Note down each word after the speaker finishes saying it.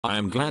I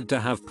am glad to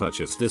have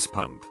purchased this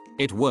pump.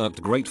 It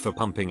worked great for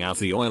pumping out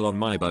the oil on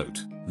my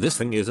boat. This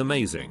thing is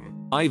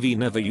amazing. I've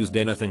never used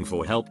anything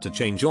for help to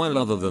change oil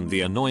other than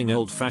the annoying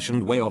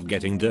old-fashioned way of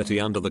getting dirty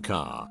under the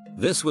car.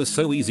 This was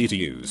so easy to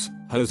use.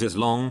 Hose is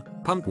long,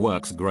 pump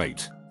works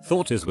great.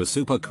 Thought this was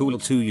super cool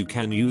too. You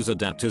can use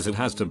adapters. It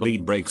has to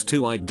bleed brakes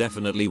too. I'd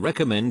definitely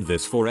recommend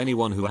this for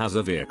anyone who has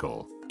a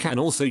vehicle. Can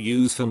also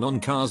use for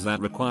non-cars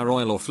that require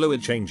oil or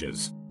fluid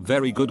changes.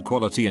 Very good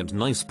quality and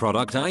nice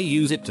product. I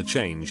use it to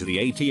change the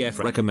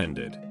ATF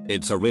recommended.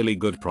 It's a really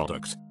good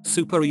product.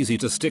 Super easy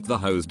to stick the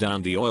hose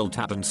down the oil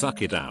tap and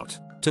suck it out.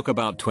 Took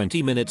about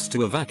 20 minutes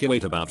to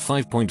evacuate about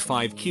 5.5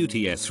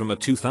 QTS from a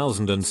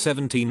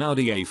 2017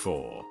 Audi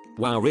A4.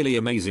 Wow, really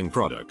amazing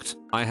product.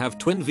 I have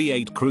twin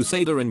V8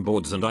 Crusader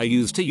inboards and I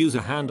used to use a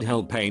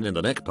handheld pain in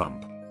the neck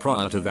pump.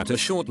 Prior to that a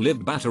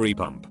short-lived battery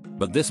pump,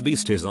 but this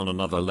beast is on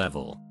another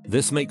level.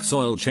 This makes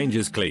oil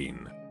changes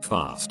clean,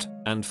 fast,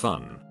 and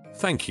fun.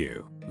 Thank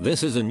you.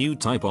 This is a new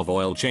type of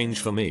oil change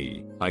for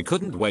me. I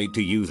couldn't wait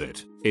to use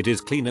it. It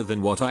is cleaner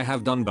than what I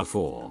have done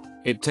before.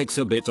 It takes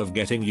a bit of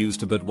getting used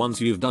to, but once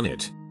you've done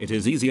it, it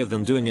is easier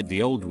than doing it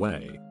the old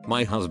way.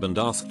 My husband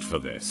asked for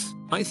this.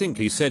 I think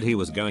he said he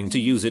was going to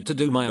use it to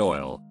do my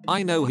oil.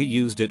 I know he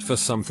used it for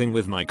something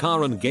with my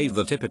car and gave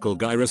the typical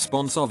guy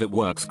response of it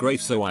works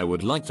great, so I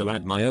would like to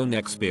add my own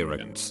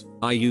experience.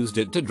 I used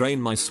it to drain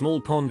my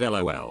small pond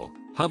lol.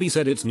 Hubby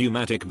said it's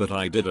pneumatic but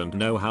I didn't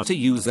know how to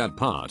use that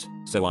part,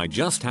 so I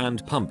just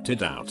hand pumped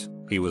it out.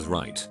 He was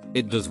right.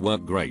 It does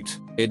work great.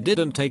 It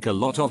didn't take a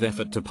lot of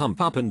effort to pump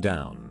up and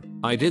down.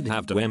 I did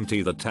have to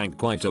empty the tank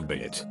quite a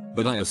bit,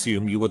 but I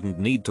assume you wouldn't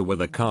need to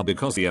with a car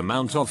because the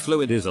amount of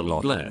fluid is a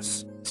lot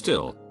less.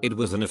 Still, it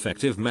was an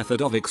effective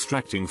method of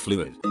extracting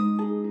fluid.